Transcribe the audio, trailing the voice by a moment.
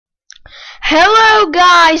Hello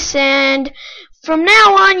guys, and from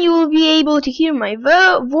now on you will be able to hear my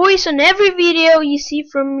voice on every video you see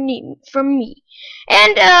from me.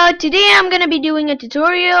 And today I'm gonna be doing a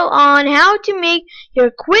tutorial on how to make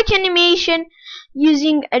your quick animation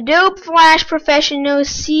using Adobe Flash Professional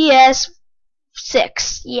CS6.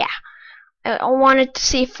 Yeah, I wanted to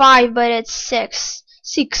say 5, but it's 6.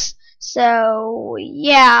 So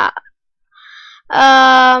yeah.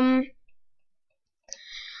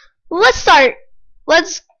 Let's start.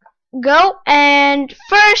 Let's go. And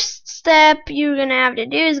first step you're gonna have to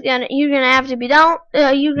do is you're gonna have to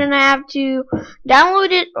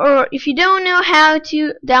download it, or if you don't know how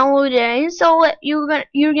to download it and install it,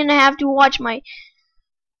 you're gonna have to watch my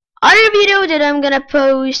other video that I'm gonna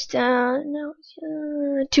post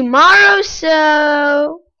tomorrow.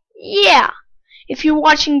 So yeah, if you're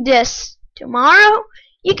watching this tomorrow,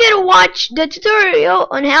 you can watch the tutorial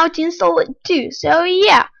on how to install it too. So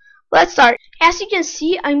yeah, let's start. As you can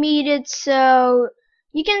see, I made it so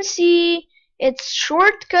you can see it's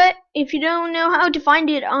shortcut. If you don't know how to find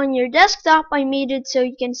it on your desktop, I made it so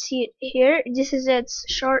you can see it here. This is its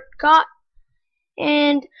shortcut.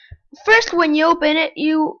 And first, when you open it,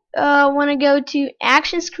 you want to go to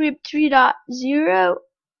ActionScript 3.0,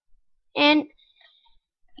 and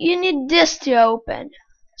you need this to open.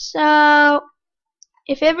 So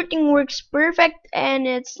if everything works perfect and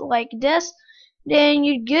it's like this, then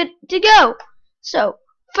you're good to go. So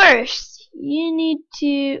first you need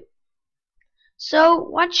to,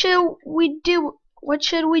 what should we do?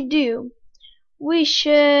 We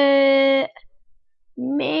should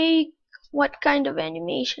make what kind of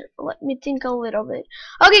animation? Let me think a little bit.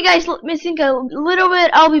 Okay guys, let me think a little bit.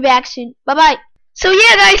 I'll be back soon. Bye bye. So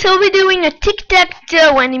yeah guys, I'll be doing a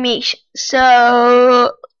tic-tac-toe animation.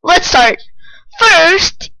 So let's start.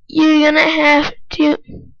 First you're gonna have to,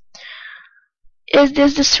 is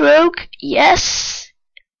this the stroke? Yes.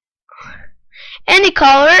 Any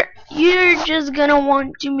color. You're just gonna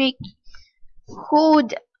want to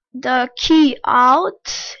hold the key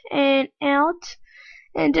out, and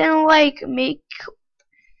then like make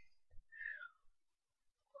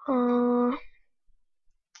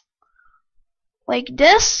like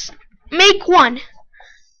this. Make one.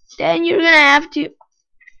 Then you're gonna have to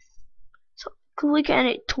click on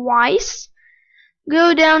it twice.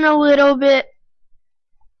 Go down a little bit.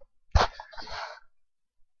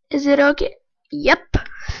 Is it okay? Yep.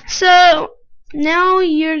 So now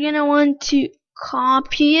you're gonna want to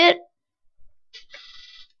copy it.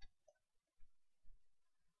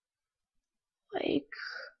 Like,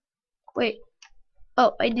 wait.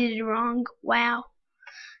 Oh, I did it wrong. Wow.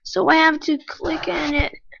 So I have to click on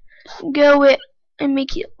it, go it, and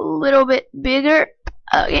make it a little bit bigger.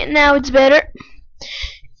 Okay, now it's better.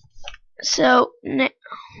 So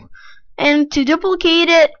and to duplicate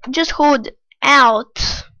it, just hold out.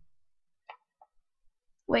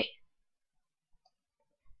 Wait,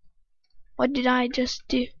 what did I just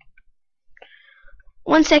do?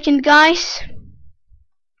 1 second guys.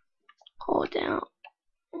 Hold down.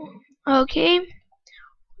 Okay,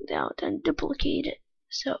 hold out and duplicate it.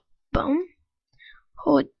 So boom.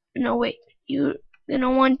 No wait, you're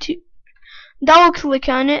gonna want to double click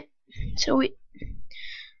on it so it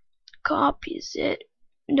copies it,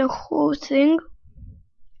 the whole thing.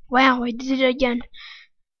 Wow, I did it again.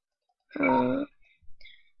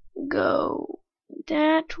 Go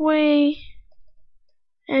that way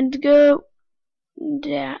and go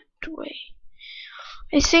that way.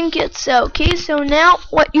 I think it's okay. So now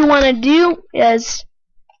what you want to do is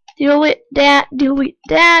delete that,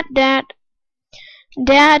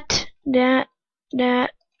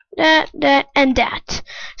 and that.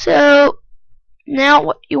 So now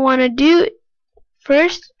what you want to do,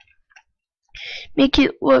 first make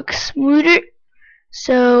it look smoother.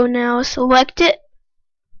 So now select it,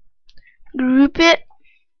 group it.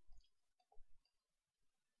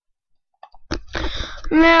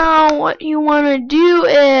 Now what you want to do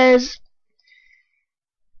is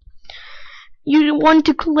you want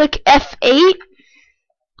to click F8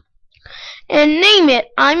 and name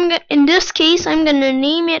it. In this case I'm gonna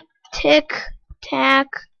name it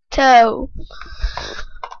Tic-tac-toe.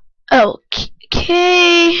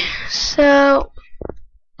 Okay, so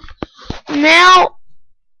now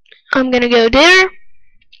I'm gonna go there.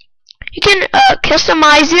 You can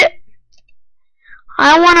customize it.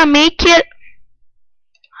 I wanna make it,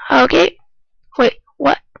 okay, wait,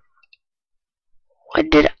 what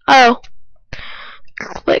did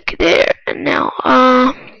click there, and now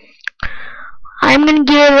I'm gonna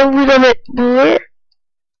get it a little bit blur.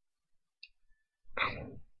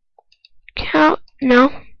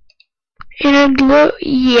 No, inner glow,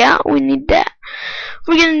 yeah, we need that.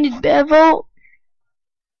 We're gonna need bevel.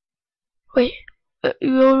 Wait,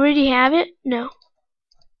 you already have it? No.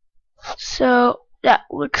 So that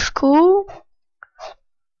looks cool.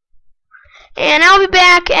 And I'll be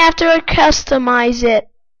back after I customize it.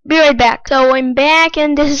 Be right back. So I'm back,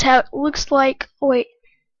 and this is how it looks like. Wait,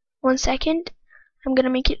 1 second. I'm gonna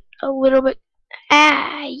make it a little bit.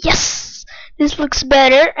 Yes, this looks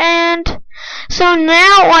better. And so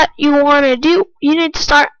now what you want to do, you need to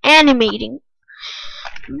start animating.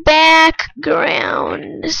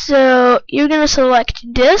 Background. So you're gonna select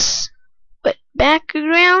this, but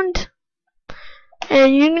background,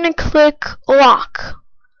 and you're gonna click lock.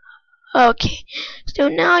 Okay, so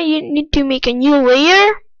now you need to make a new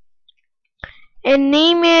layer and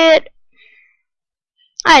name it,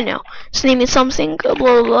 I don't know, let's name it something, blah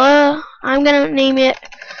blah blah. I'm gonna name it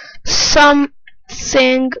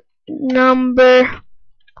something number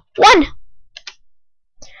 1.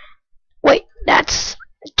 Wait, that's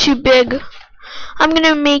too big. I'm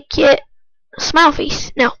gonna make it smile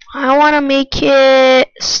face. No, I wanna make it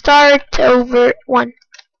start over 1.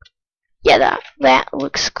 Yeah, that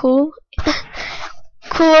looks cool.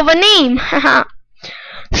 Cool of a name.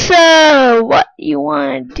 So what you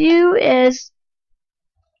want to do is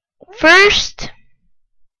first,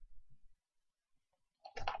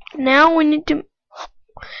 now we need to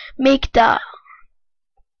make the,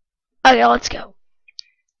 okay, let's go.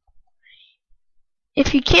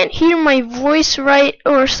 If you can't hear my voice right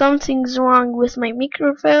or something's wrong with my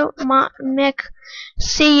microphone,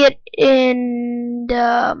 say it in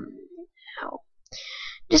the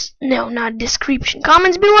not description,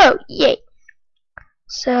 comments below. Yay.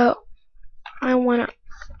 So what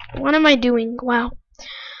am I doing? Wow.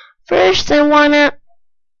 First I wanna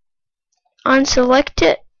unselect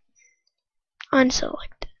it.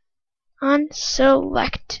 Unselect.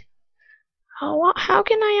 How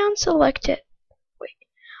can I unselect it? Wait,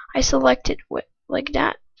 I select it like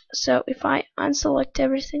that. So if I unselect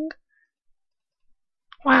everything,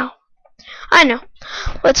 wow. I know.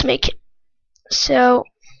 Let's make it. So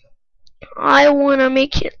I wanna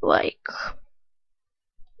make it like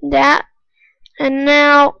that, and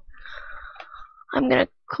now I'm gonna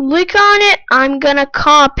click on it. I'm gonna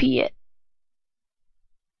copy it.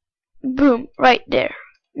 Boom, right there.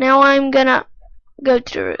 Now I'm gonna go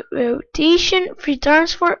to rotation, free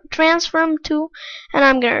transform tool, and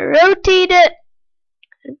I'm gonna rotate it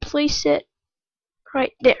and place it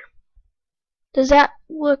right there. Does that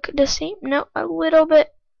look the same? No, a little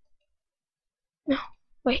bit. No,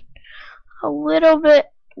 wait, a little bit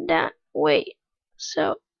that way.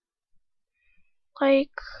 So like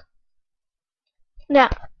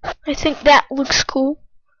that. I think that looks cool.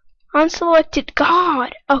 Unselected.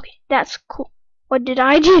 God. Okay, that's cool. What did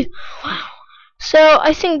I do? Wow. So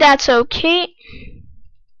I think that's okay.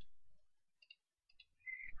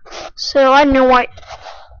 So I don't know why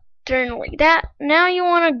turn like that. Now you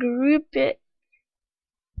want to group it.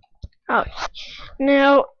 Oh,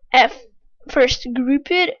 now first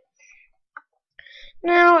group it.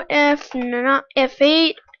 Now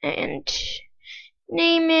F8 and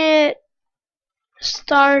name it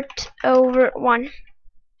start over 1.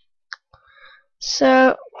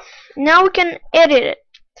 So now we can edit it.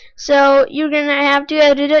 So you're gonna have to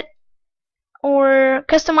edit it or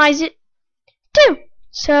customize it too.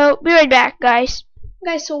 So be right back, guys.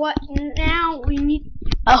 So what now we need?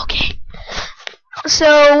 Okay.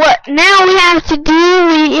 So what now we have to do?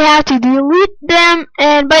 We have to delete them.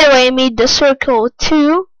 And by the way, I made the circle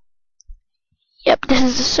too. Yep, this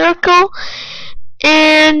is the circle.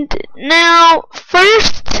 And now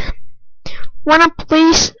first wanna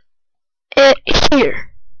place it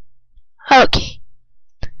here. Okay.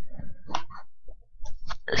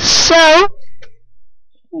 So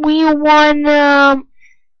we wanna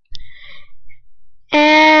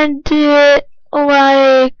add it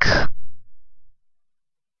like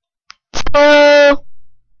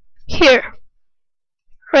here,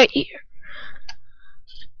 right here.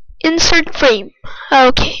 Insert frame.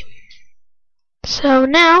 Okay. So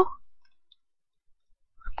now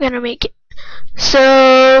I'm gonna make it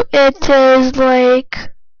so it is like,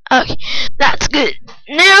 okay, that's good.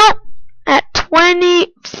 Now at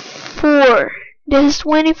 24, this is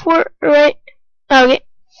 24, right? Okay.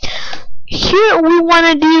 Here we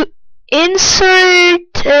wanna do insert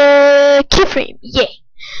keyframe. Yay.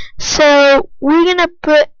 So we're gonna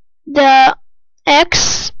put the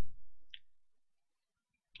X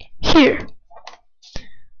here.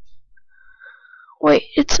 Wait,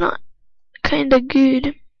 it's not kinda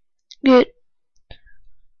good. Good.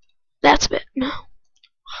 That's bad. No,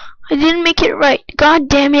 I didn't make it right. God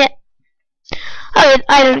damn it.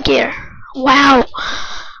 I don't care. Wow,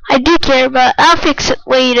 I do care, but I'll fix it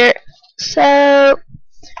later. So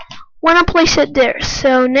wanna place it there.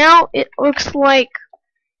 So now it looks like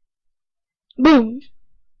boom.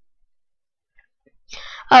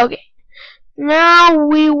 Okay. Now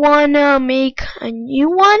we wanna make a new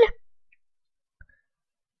one.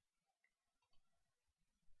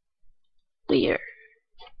 We're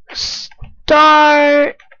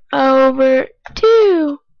start over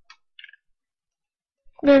 2.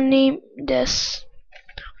 I'm gonna name this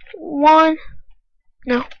 1.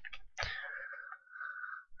 No.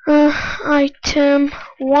 Item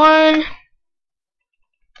 1.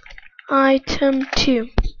 Item 2.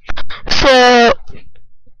 So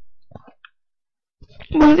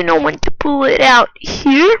we're gonna want to pull it out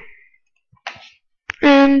here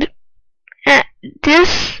and at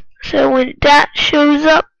this. So when that shows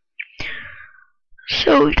up,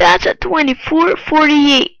 so that's at 24,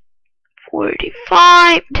 48,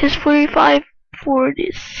 45, this 45,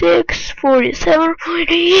 46, 47,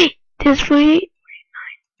 48, this 48,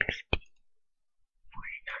 50,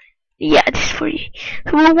 49. Yeah, this 48.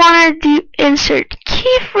 So we want to insert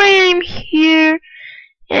keyframe here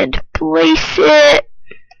and place it.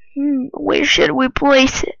 Where should we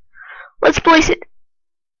place it? Let's place it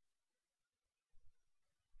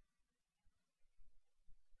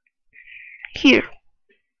here.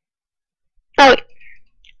 Okay.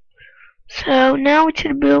 So now it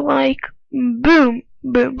should be like boom,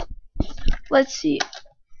 boom. Let's see.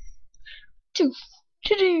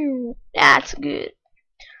 That's good.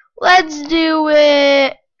 Let's do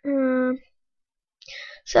it.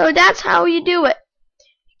 So that's how you do it.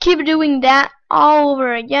 Keep doing that all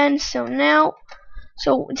over again. So now,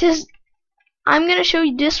 I'm gonna show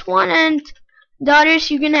you this one, and the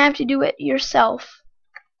others you're gonna have to do it yourself.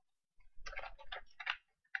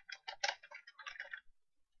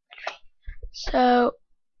 So,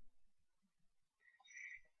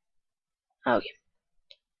 okay.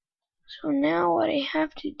 So now what I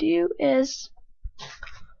have to do is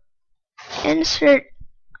insert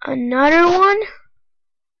another one.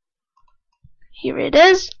 Here it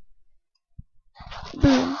is.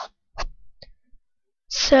 Boom.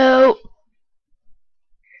 So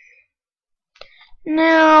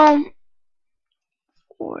now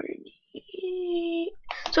 40.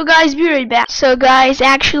 So guys, be right back. So guys,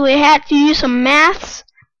 actually I had to use some maths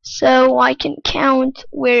so I can count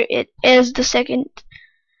where it is the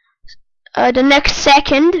next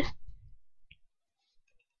second.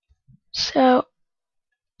 So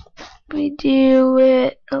we do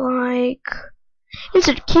it like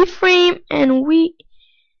insert keyframe, and we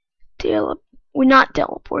not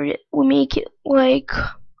teleport it. We make it like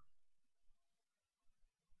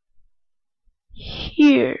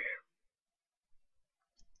here.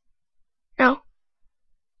 No.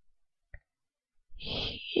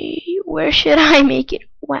 Where should I make it?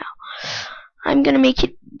 Wow. I'm gonna make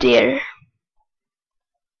it there.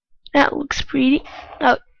 That looks pretty.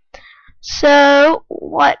 Oh. So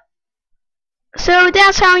what? So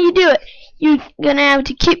that's how you do it. You're gonna have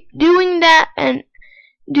to keep doing that and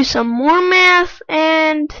do some more math,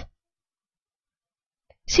 and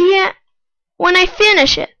see it when I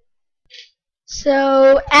finish it.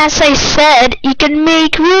 So as I said, you can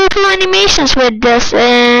make really cool animations with this,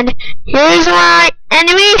 and here's my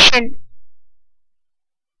animation.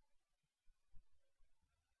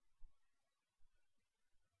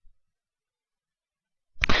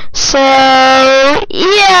 So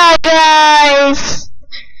yeah guys,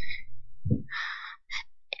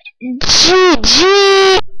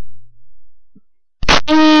 GG,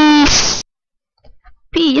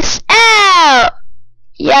 peace out.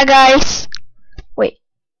 Yeah guys, wait,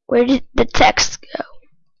 where did the text go?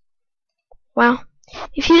 Well,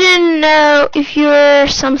 if you didn't know, if you're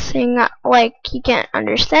something like you can't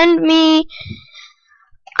understand me,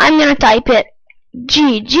 I'm gonna type it.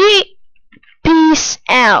 GG, peace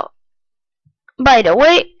out. By the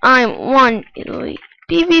way, I'm one elite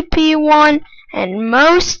PvP one, and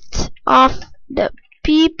most of the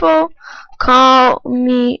people call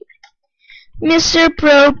me Mr.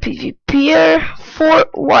 Pro PvPer. For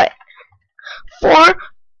what? For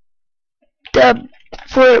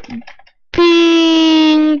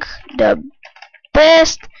being the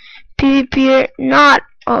best PvPer, not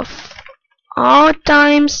of all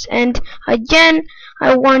times. And again,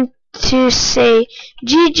 I want to say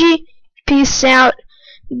GG, peace out.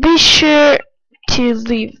 Be sure to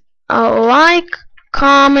leave a like,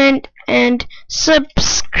 comment, and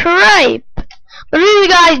subscribe. But really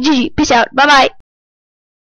guys, GG, peace out, bye bye.